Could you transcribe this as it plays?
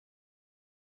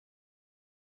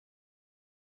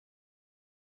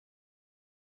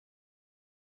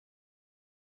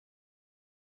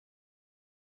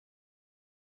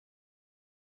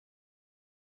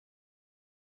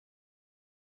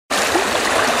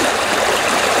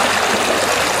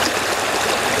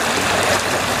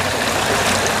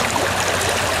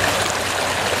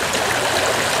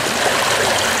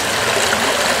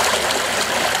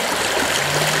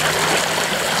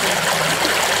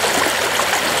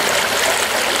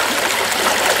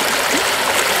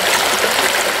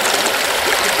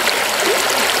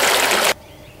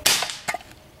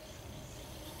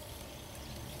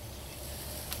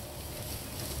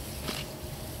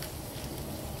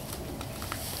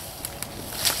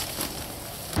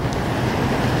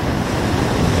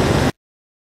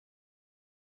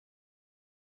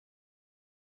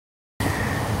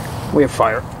We have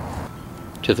fire.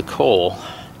 To the coal.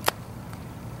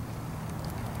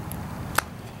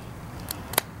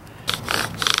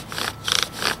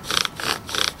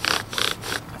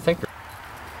 I think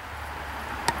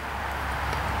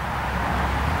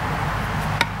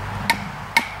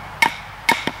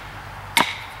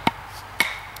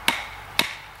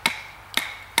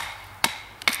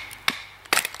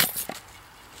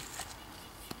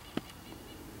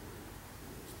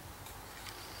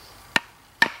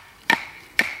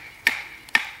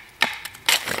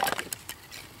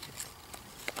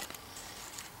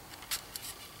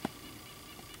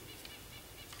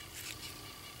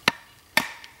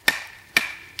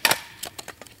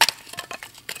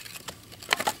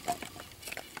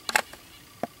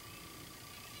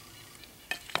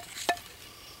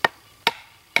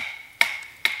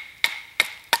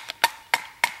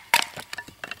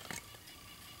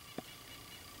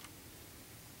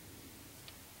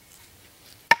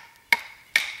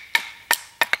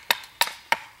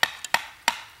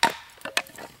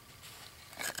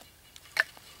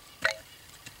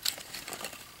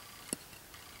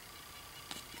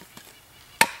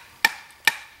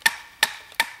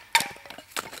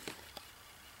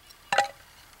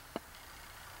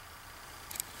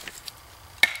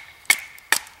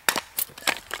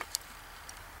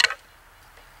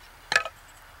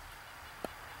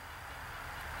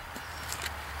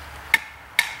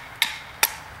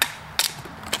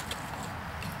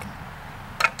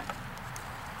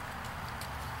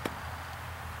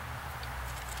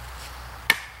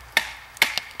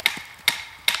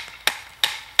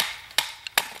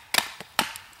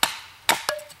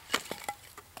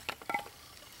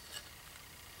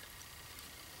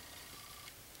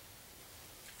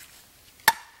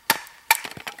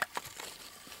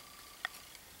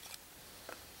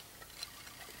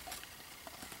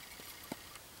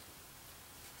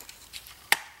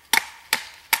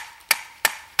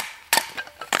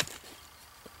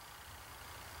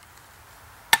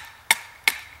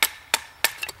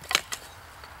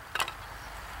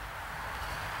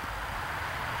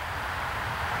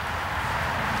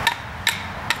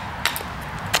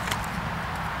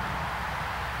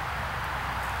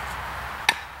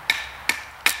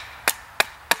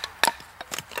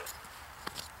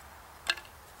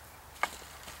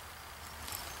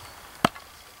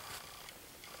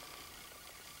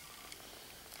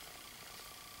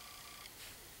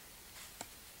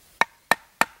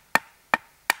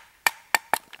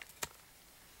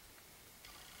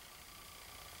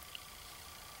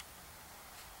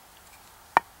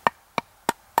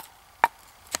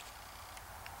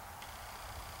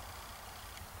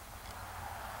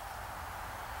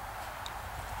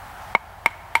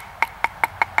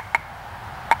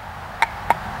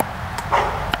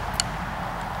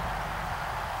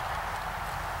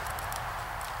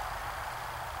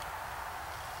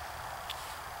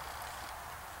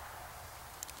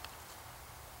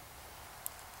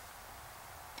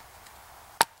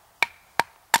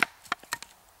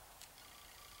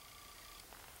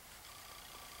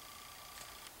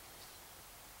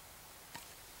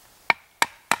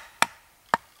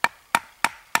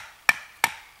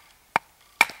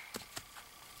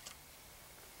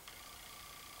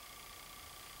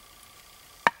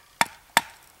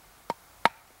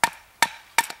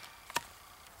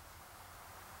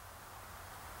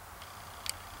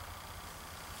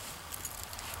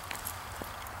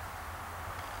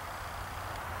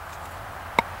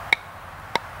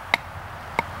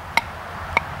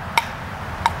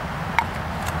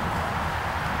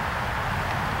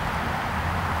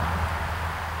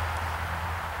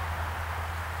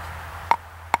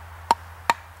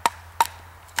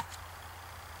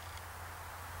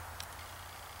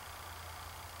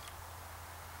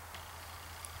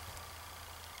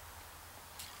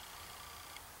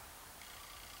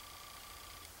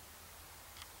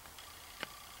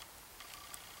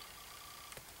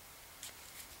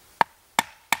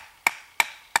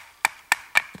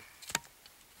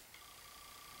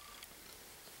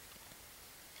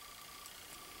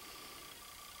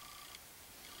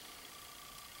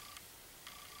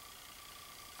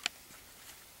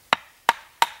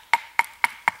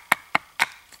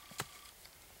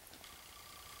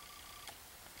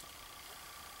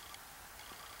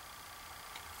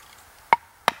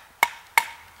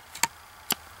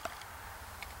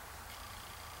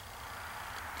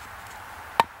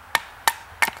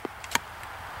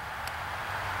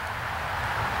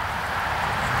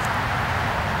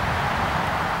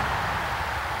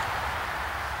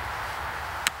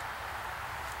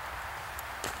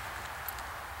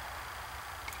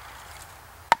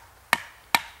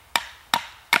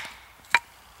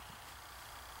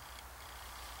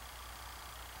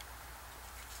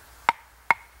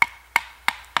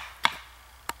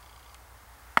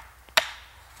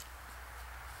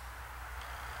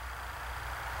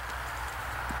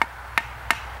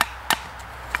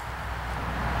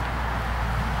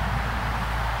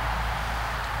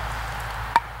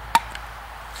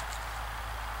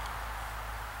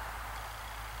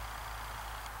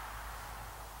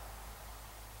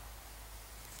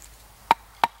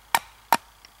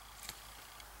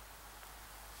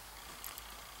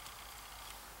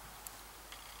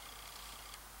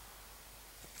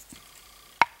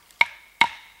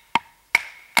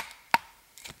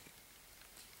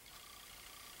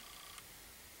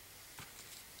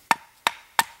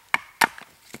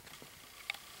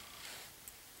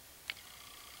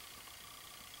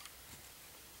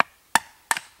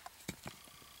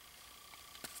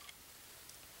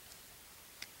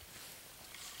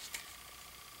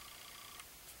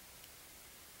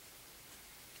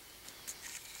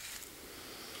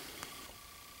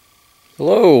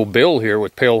Hello, Bill here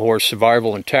with Pale Horse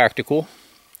Survival and Tactical.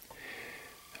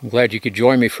 I'm glad you could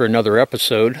join me for another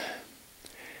episode.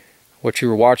 What you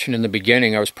were watching in the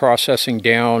beginning, I was processing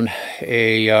down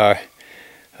a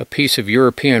piece of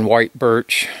European white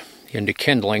birch into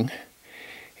kindling,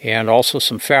 and also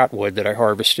some fat wood that I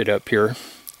harvested up here.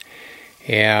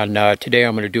 And today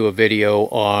I'm going to do a video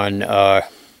on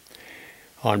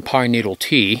pine needle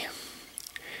tea,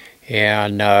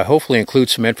 and hopefully include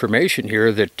some information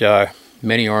here that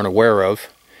many aren't aware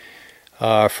of.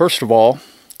 First of all,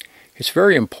 it's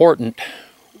very important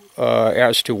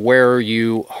as to where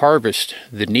you harvest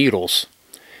the needles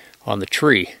on the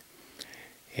tree.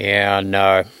 And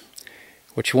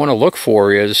what you want to look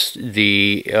for is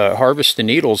harvest the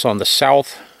needles on the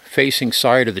south facing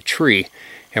side of the tree,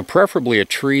 and preferably a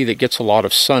tree that gets a lot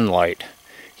of sunlight.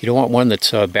 You don't want one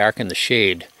that's back in the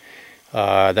shade.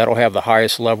 That'll have the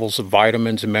highest levels of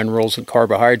vitamins and minerals and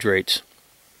carbohydrates.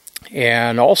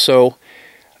 And also,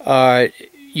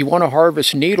 you want to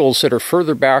harvest needles that are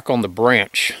further back on the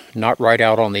branch, not right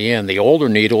out on the end. The older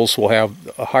needles will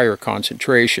have a higher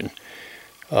concentration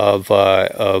of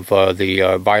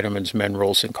the vitamins,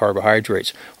 minerals, and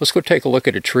carbohydrates. Let's go take a look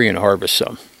at a tree and harvest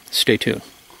some. Stay tuned.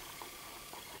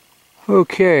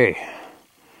 Okay,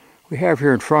 we have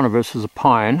here in front of us is a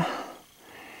pine,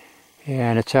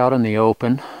 and it's out in the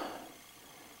open.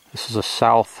 This is a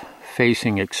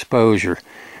south-facing exposure.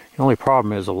 The only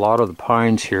problem is a lot of the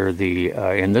pines here,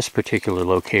 in this particular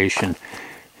location,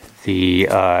 the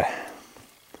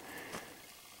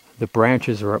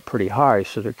branches are up pretty high,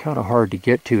 so they're kind of hard to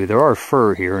get to. There are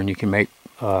fir here, and you can make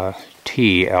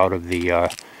tea out of the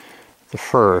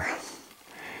fir.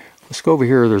 Let's go over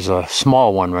here. There's a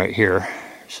small one right here,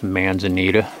 some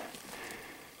manzanita.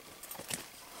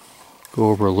 Go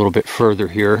over a little bit further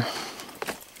here.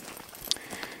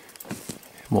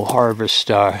 We'll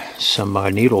harvest some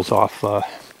needles off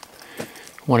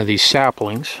one of these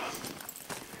saplings.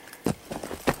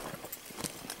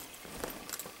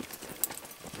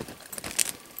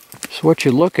 So what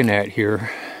you're looking at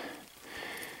here,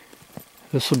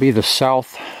 this will be the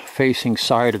south facing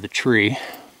side of the tree,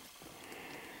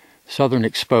 southern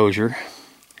exposure.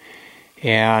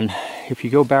 And if you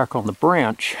go back on the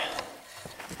branch,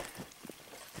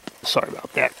 sorry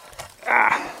about that,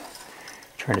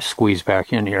 trying to squeeze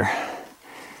back in here.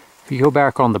 If you go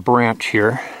back on the branch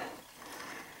here,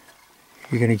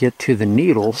 you're going to get to the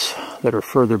needles that are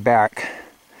further back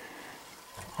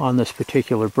on this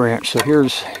particular branch. So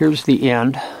here's the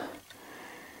end,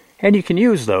 and you can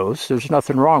use those. There's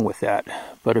nothing wrong with that.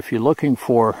 But if you're looking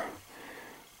for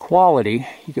quality,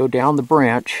 you go down the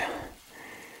branch,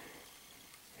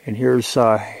 and here's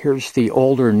the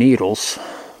older needles.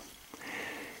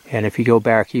 And if you go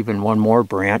back even one more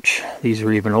branch, these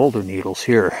are even older needles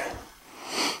here.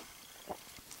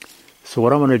 So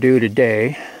what I'm going to do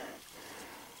today,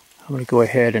 I'm going to go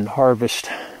ahead and harvest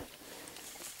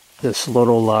this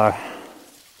little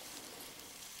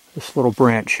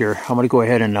branch here. I'm going to go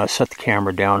ahead and set the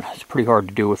camera down. It's pretty hard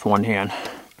to do with one hand.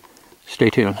 Stay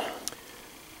tuned.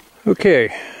 Okay,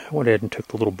 I went ahead and took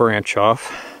the little branch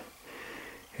off.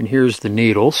 And here's the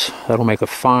needles. That'll make a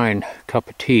fine cup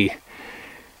of tea.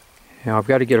 Now I've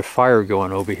got to get a fire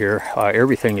going over here.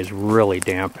 Everything is really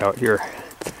damp out here.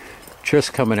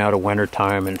 Just coming out of winter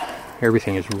time, and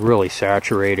everything is really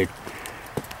saturated.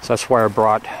 So that's why I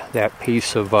brought that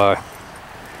piece of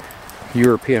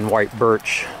European white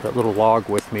birch, that little log,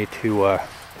 with me to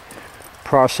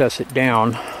process it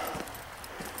down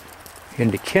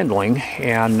into kindling.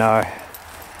 And I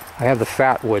have the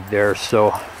fat wood there,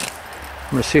 so I'm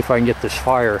going to see if I can get this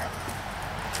fire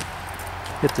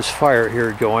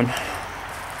here going.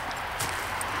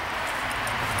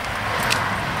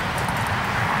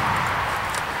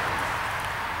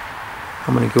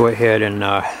 I'm going to go ahead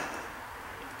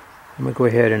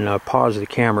and pause the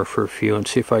camera for a few and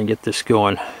see if I can get this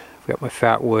going. I've got my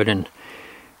fat wood and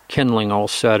kindling all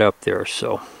set up there,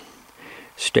 so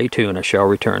stay tuned. I shall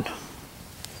return.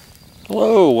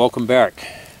 Hello, welcome back.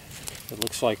 It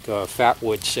looks like fat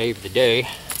wood saved the day.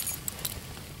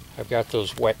 I've got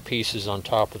those wet pieces on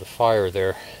top of the fire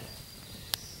there,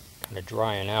 kind of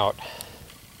drying out.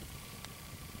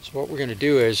 So what we're going to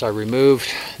do is I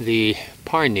removed the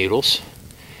pine needles,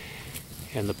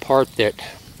 and the part that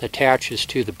attaches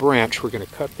to the branch, we're going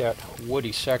to cut that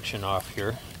woody section off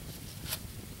here.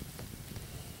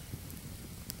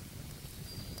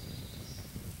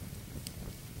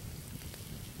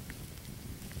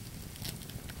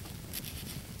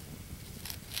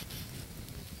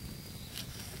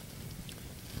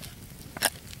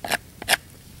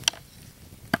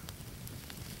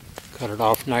 Cut it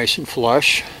off nice and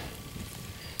flush.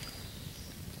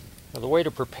 Now the way to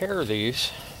prepare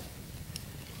these,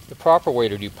 the proper way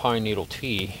to do pine needle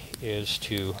tea is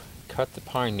to cut the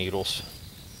pine needles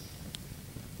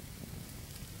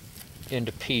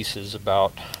into pieces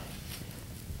about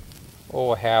a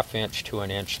 ½ inch to an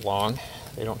inch long.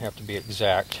 They don't have to be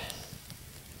exact.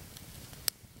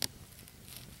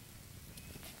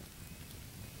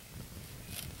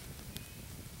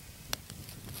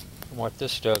 And what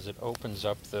this does, it opens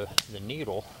up the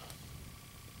needle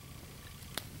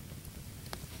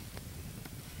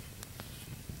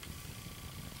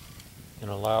and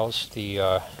allows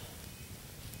the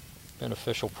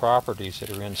beneficial properties that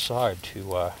are inside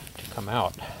to come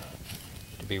out,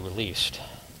 to be released.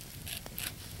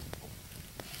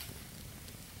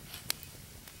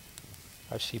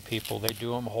 I see people, they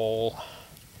do them whole,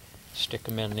 stick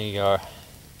them in the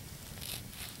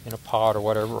in a pot or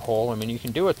whatever hole. I mean, you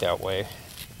can do it that way,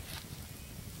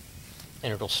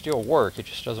 and it'll still work. It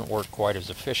just doesn't work quite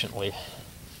as efficiently.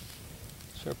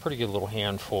 So a pretty good little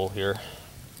handful here.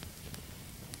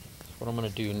 What I'm going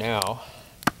to do now,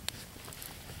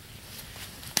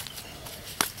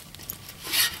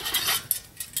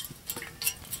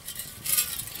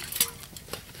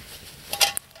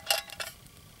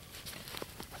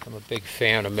 I'm a big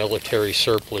fan of military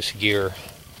surplus gear.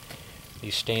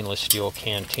 These stainless steel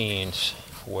canteens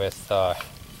with the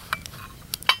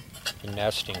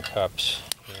nesting cups,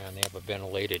 and they have a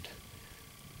ventilated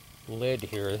lid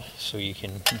here so you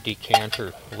can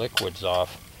decanter liquids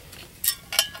off.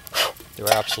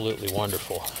 They're absolutely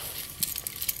wonderful.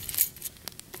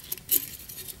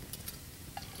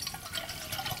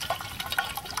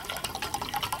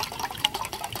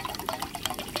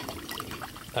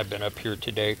 I've been up here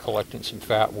today collecting some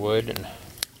fat wood, and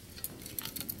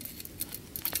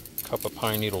a cup of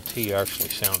pine needle tea actually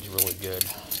sounds really good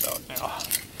about now.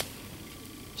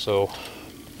 So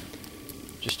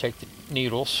just take the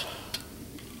needles,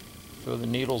 throw the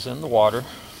needles in the water.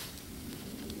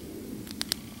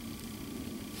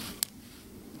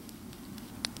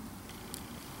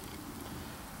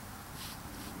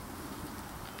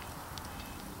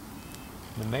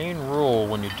 The main rule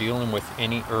when you're dealing with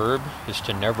any herb is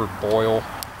to never boil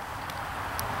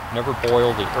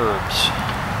the herbs.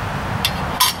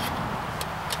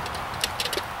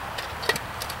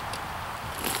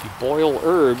 If you boil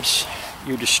herbs,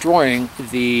 you're destroying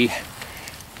the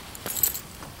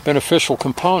beneficial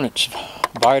components,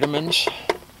 vitamins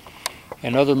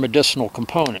and other medicinal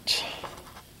components.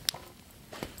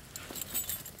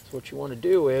 So what you want to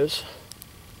do is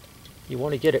you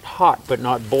want to get it hot but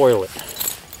not boil it.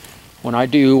 When I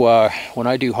do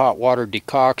hot water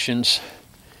decoctions,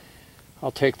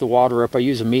 I'll take the water up. I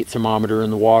use a meat thermometer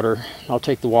in the water. I'll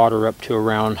take the water up to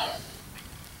around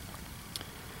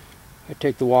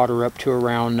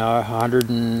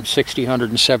 160,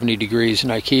 170 degrees,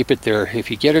 and I keep it there.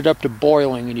 If you get it up to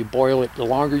boiling and you boil it, the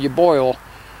longer you boil,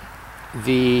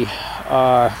 the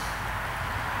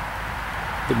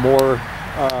more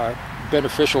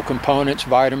beneficial components,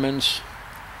 vitamins,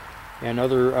 and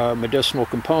other medicinal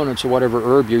components of whatever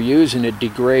herb you're using, it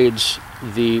degrades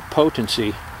the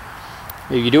potency.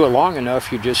 If you do it long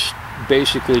enough, you're just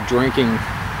basically drinking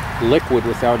liquid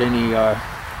without any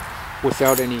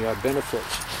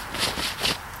benefits.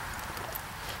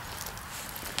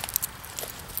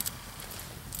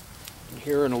 And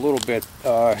here in a little bit,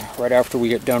 right after we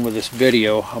get done with this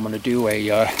video, I'm going to do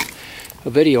a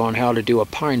video on how to do a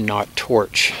pine knot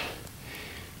torch.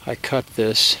 I cut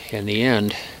this, and the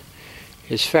end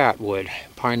is fat wood.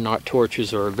 Pine knot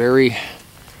torches are a very,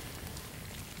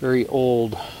 very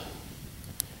old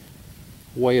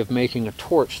way of making a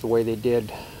torch, the way they did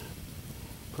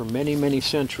for many, many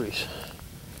centuries.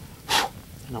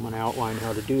 And I'm going to outline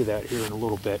how to do that here in a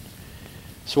little bit.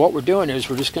 So what we're doing is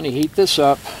we're just going to heat this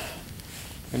up,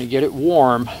 going to get it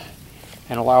warm,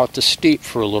 and allow it to steep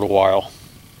for a little while.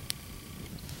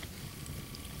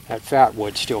 That fat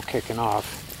wood's still kicking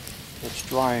off. It's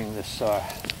drying this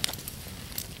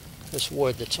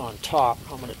wood that's on top.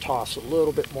 I'm going to toss a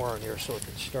little bit more in here so it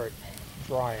can start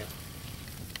drying.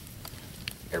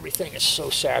 Everything is so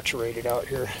saturated out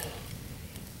here.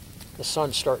 The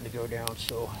sun's starting to go down,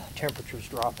 so temperature's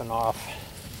dropping off.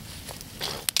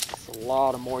 There's a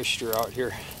lot of moisture out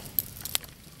here.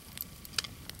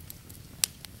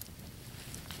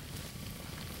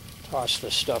 Toss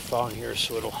this stuff on here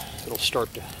so it'll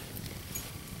start to,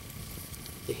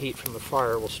 the heat from the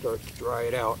fire will start to dry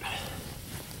it out.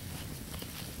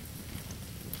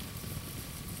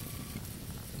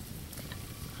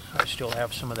 I still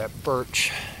have some of that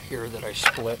birch here that I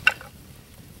split,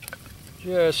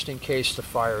 just in case the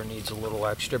fire needs a little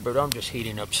extra, but I'm just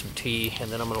heating up some tea, and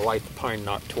then I'm going to light the pine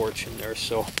knot torch in there.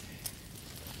 So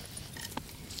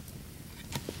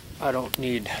I don't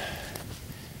need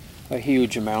a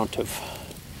huge amount of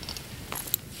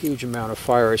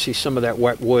fire. I see some of that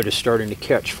wet wood is starting to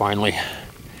catch finally.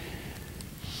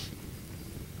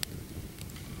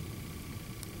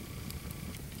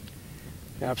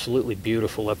 Absolutely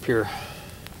beautiful up here.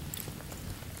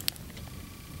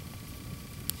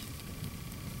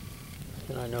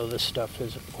 And I know this stuff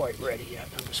isn't quite ready yet.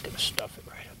 I'm just going to stuff it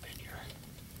right up in here.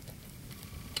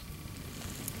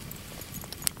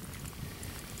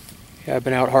 Yeah, I've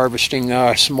been out harvesting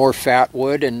some more fat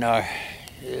wood, and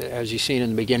as you've seen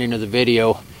in the beginning of the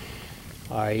video,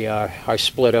 I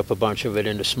split up a bunch of it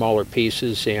into smaller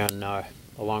pieces, and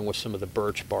along with some of the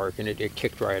birch bark, and it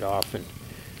kicked right off and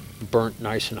burnt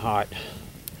nice and hot.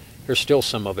 There's still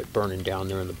some of it burning down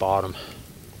there in the bottom.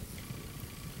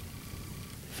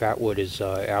 Fat wood is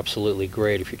absolutely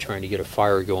great if you're trying to get a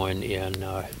fire going in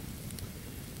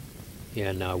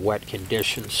wet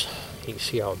conditions. You can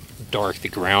see how dark the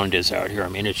ground is out here. I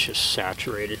mean, it's just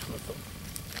saturated with a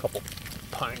couple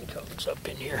pine cones up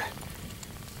in here.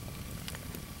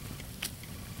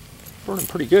 Burning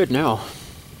pretty good now.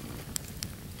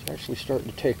 It's actually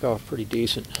starting to take off pretty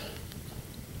decent.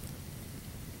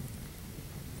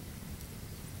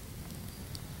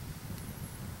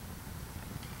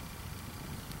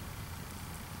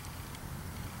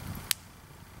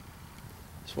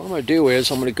 So what I'm going to do is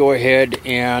I'm going to go ahead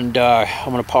and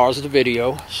I'm going to pause the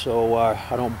video so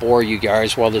I don't bore you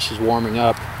guys while this is warming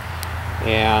up,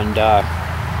 and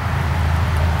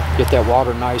get that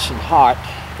water nice and hot,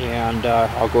 and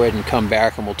I'll go ahead and come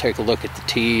back and we'll take a look at the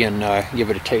tea and give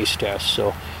it a taste test.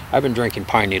 So I've been drinking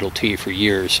pine needle tea for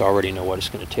years, so I already know what it's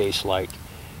going to taste like.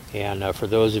 And for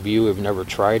those of you who have never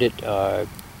tried it,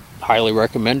 highly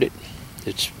recommend it.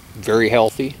 It's very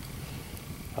healthy.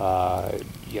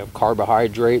 You have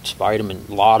carbohydrates, a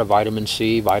lot of vitamin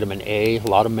C, vitamin A, a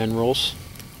lot of minerals.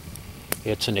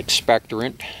 It's an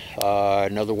expectorant.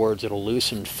 In other words, it'll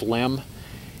loosen phlegm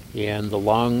in the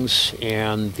lungs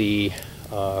and the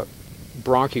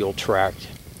bronchial tract.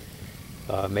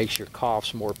 Makes your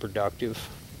coughs more productive.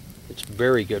 It's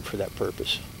very good for that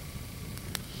purpose.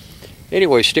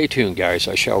 Anyway, stay tuned, guys.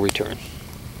 I shall return.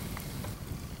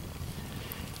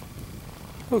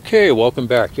 Okay, welcome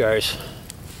back, guys.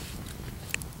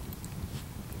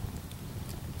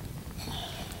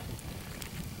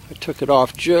 I took it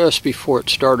off just before it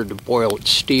started to boil. It's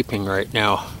steeping right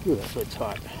now. Ooh, that's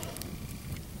hot.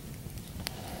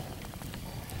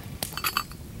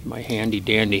 My handy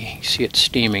dandy, you see it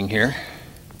steaming here.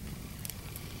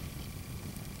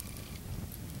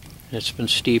 It's been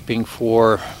steeping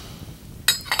for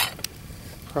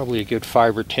probably a good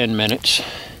 5 or 10 minutes.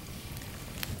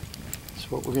 So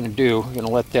what we're going to do, we're going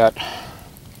to let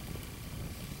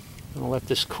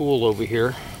this cool over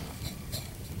here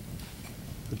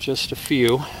for just a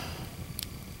few.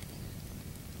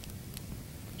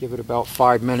 Give it about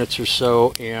 5 minutes or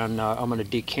so, and I'm going to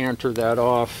decanter that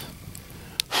off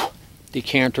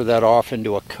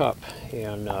into a cup,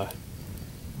 and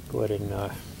go ahead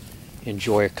and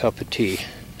enjoy a cup of tea.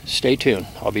 Stay tuned.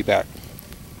 I'll be back.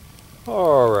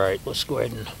 Alright, let's go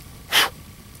ahead and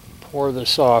pour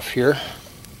this off here.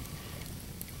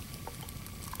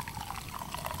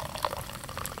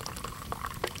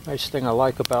 Nice thing I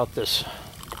like about this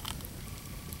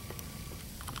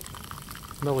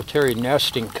military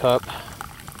nesting cup,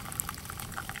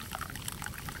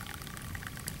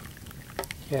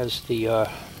 has the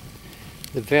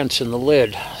vents in the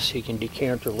lid so you can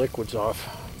decanter liquids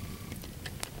off.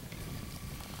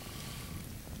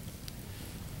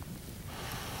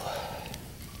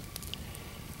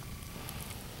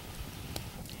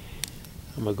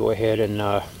 I'm going to go ahead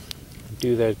and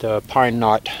do that pine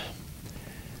knot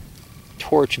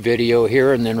torch video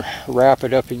here, and then wrap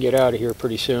it up and get out of here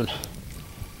pretty soon.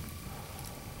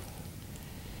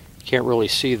 Can't really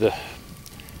see the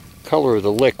color of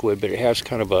the liquid, but it has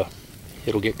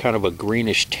it'll get kind of a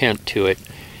greenish tint to it.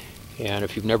 And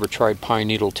if you've never tried pine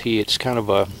needle tea, it's kind of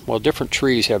well, different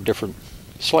trees have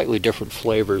slightly different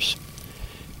flavors.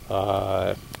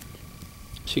 So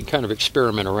you can kind of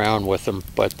experiment around with them,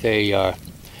 but they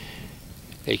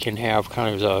can have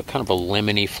kind of a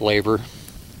lemony flavor.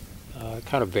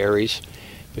 Kind of varies,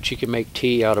 but you can make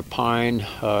tea out of pine,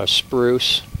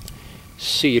 spruce,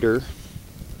 cedar,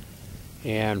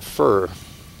 and fir.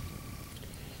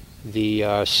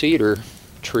 The cedar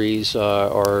trees they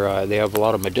have a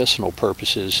lot of medicinal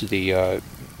purposes. The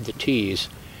teas.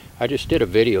 I just did a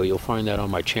video. You'll find that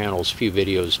on my channels, a few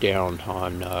videos down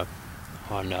on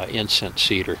incense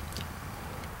cedar.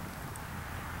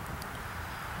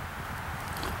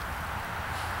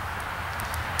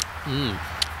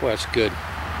 Well, that's good.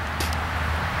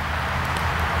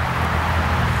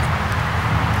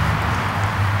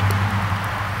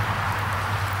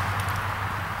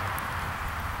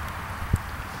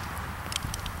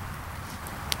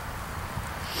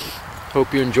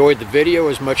 Hope you enjoyed the video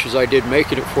as much as I did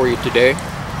making it for you today.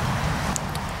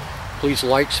 Please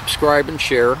like, subscribe, and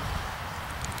share.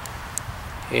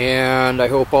 And I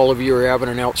hope all of you are having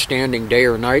an outstanding day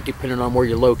or night, depending on where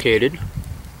you're located.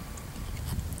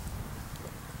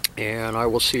 And I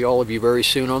will see all of you very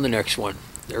soon on the next one.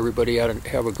 Everybody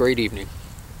have a great evening.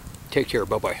 Take care.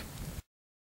 Bye-bye.